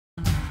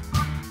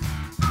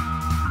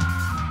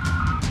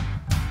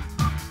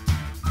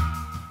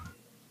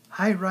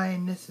Hi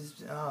Ryan, this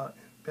is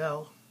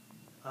Bill.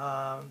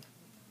 I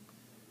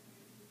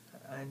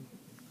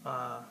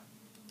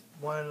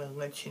wanted to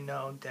let you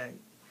know that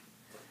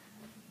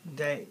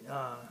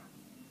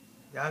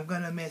I'm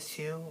gonna miss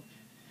you,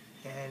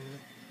 and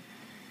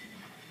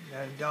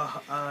the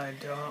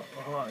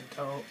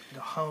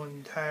whole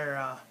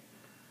entire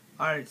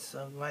Arts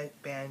of Life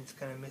band's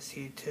gonna miss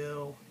you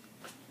too.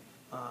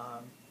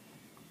 Um,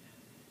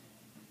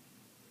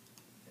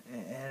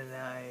 and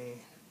I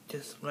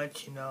just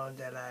let you know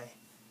that I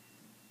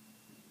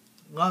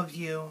love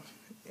you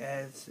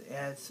as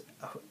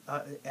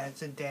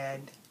a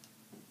dad,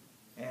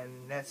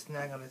 and that's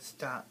not gonna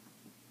stop.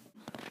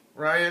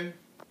 Ryan,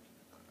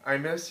 I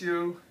miss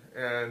you,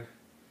 and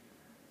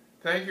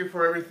thank you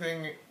for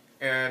everything,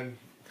 and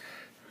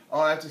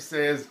all I have to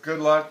say is good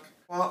luck.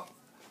 Well,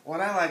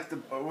 what I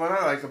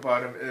like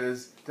about him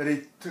is that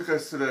he took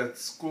us to the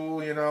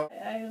school, you know.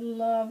 I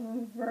love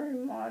him very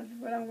much,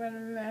 but I'm gonna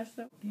miss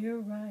him. Dear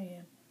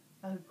Ryan,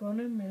 I'm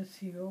gonna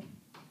miss you.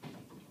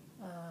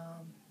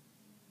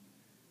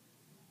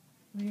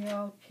 We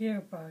all care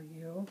about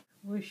you.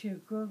 Wish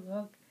you good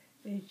luck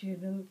at your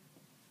new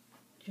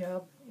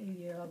job and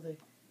your other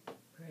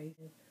place.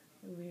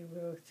 We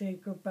will say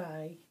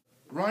goodbye.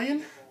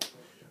 Ryan,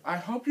 I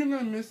hope you're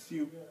gonna miss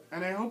you,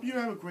 and I hope you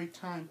have a great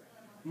time.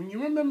 When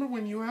you remember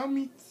when you helped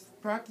me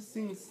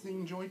practicing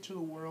sing Joy to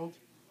the World,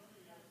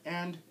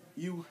 and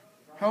you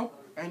help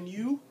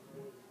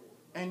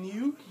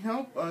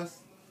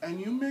us and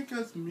you make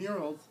us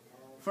murals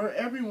for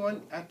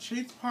everyone at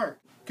Chase Park.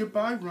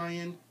 Goodbye,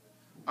 Ryan.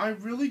 I'm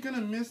really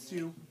gonna miss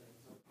you.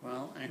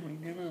 Well, I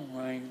remember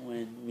Ryan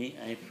when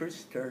I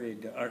first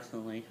started the Arts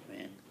and Life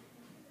Band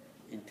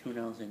in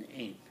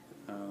 2008.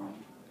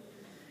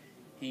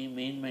 He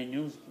made my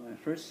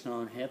first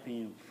song,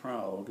 Happy and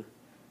Proud.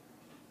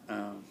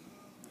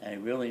 I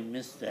really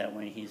missed that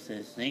when he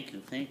says, thank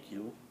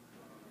you.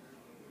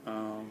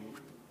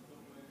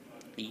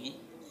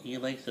 He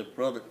likes a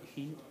brother.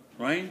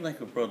 Ryan's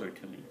like a brother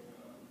to me.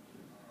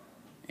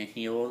 And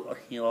he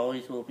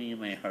always will be in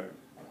my heart.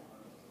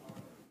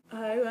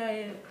 Hi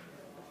Ryan,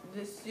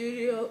 the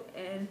studio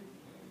and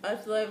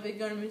us love are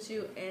gonna miss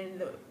you, and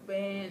the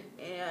band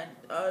and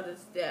all the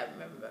staff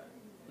members.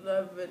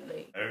 Love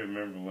it. I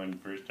remember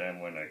first time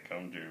when I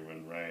come here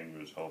when Ryan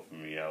was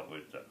helping me out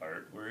with the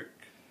artwork.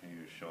 He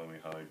was showing me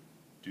how to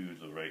do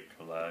the right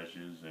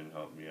collages and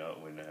help me out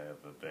when I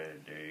have a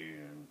bad day,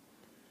 and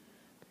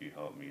he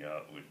helped me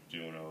out with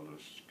doing all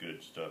this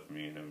good stuff.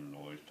 Me and him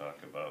always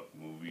talk about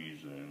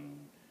movies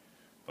and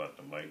about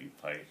the Mighty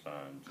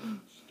Pythons and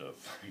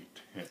stuff like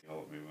that. He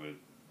helped me with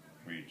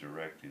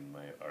redirecting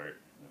my art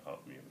and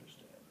helped me with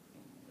that.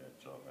 And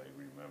that's all I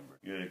remember.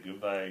 Yeah,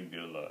 goodbye and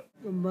good luck.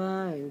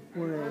 Goodbye,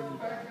 friend.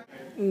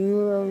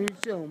 You love you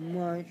so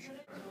much.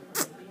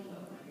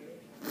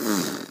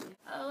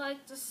 I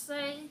like to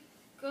say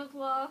good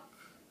luck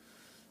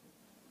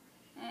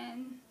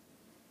and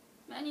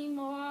many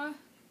more,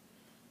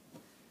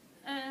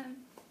 and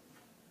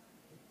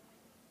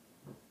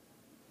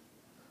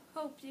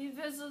hope you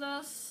visit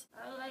us.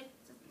 I like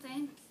to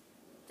thank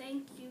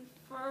you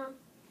for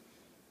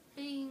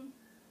being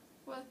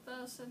with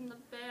us in the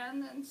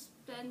band and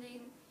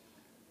spending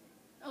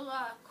a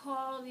lot of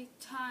quality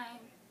time.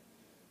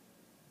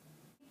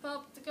 Keep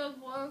up the good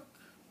work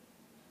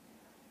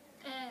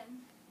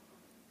and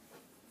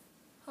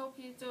hope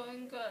you're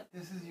doing good.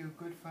 This is your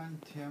good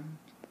friend Tim.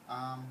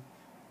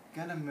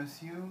 Gonna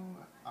miss you.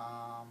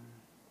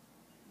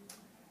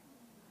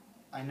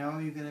 I know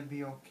you're gonna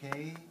be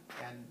okay,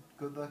 and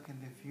good luck in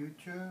the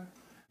future.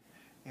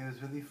 It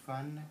was really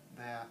fun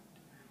that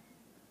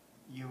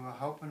you were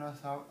helping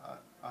us out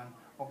on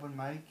open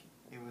mic.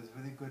 It was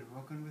really good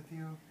working with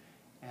you,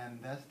 and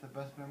that's the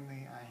best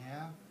memory I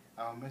have.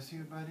 I'll miss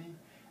you, buddy.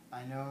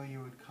 I know you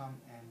would come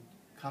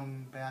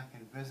back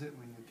and visit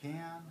when you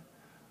can.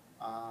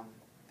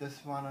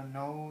 Just want to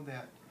know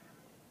that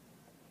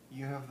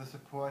you have the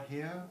support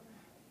here,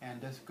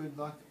 and just good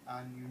luck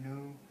on your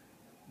new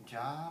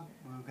job.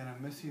 We're going to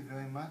miss you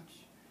very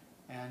much,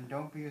 and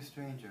don't be a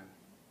stranger.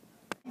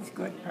 He's a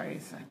good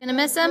person. Gonna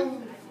miss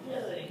him?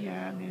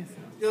 Yeah, I miss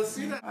him. You'll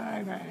see that.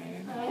 Bye,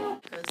 Ryan.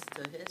 Goes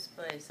to his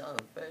place on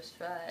the first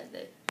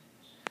Friday,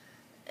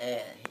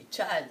 and he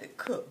tried to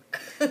cook.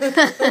 I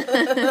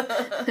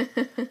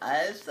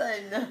didn't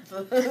say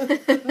nothing.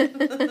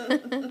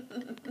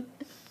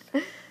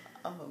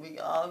 Oh, we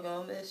all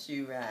gonna miss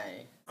you,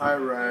 Ryan. Hi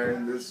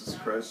Ryan, this is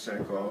Chris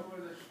Schenkel.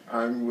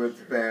 I'm with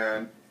the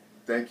band.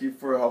 Thank you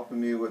for helping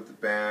me with the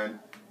band,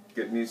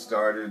 get me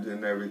started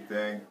and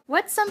everything.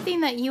 What's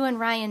something that you and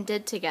Ryan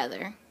did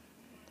together?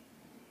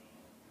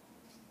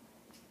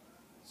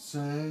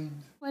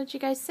 Sing. What did you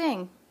guys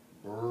sing?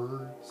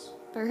 Birds.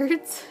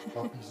 Birds?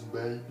 Puppies and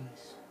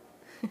babies.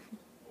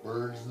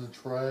 Birds in the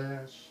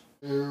trash.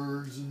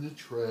 Birds in the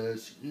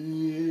trash.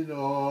 In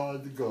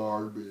on the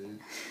garbage.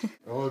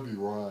 That would be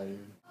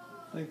Ryan.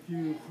 Thank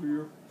you for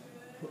your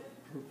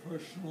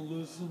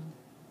professionalism.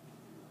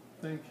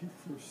 Thank you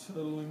for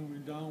settling me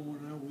down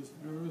when I was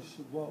nervous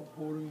about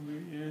voting me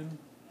in.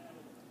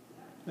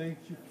 thank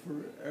you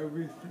for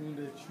everything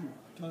that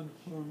you've done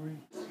for me.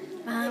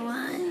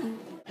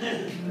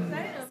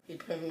 He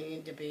put me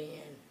in the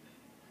band.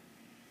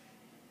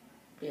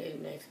 Very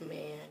nice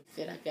man.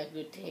 Said I got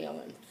good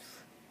talents.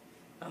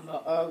 I'm an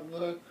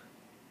artwork.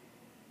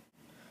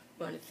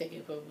 Want to thank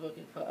you for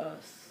working for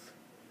us.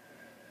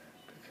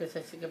 Because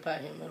I think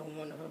about him as a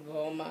wonderful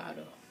role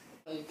model.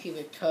 You keep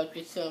in touch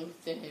with him,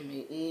 send him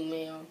an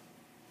email.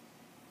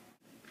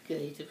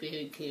 Because he's a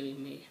very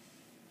caring man.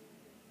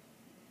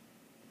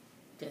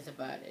 That's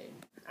about it.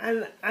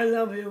 I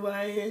love you,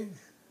 Ryan.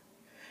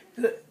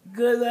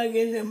 Good luck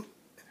in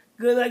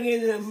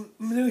the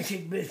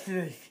music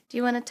business. Do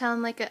you want to tell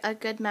him like a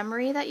good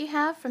memory that you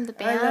have from the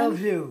band? I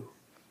love you.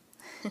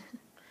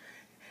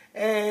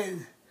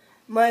 And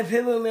my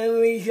favorite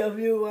memories of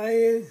you,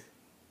 Ryan,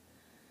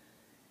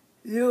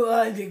 you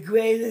are the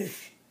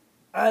greatest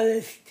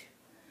artist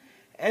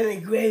and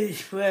the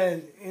greatest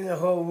friend in the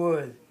whole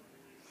world.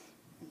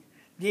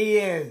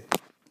 The end.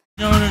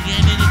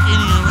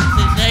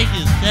 Thank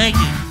you. Thank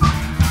you.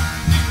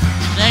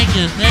 Thank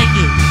you. Thank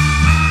you.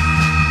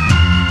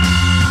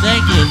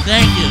 Thank you.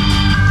 Thank you.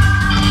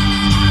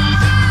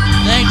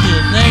 Thank you.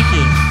 Thank you.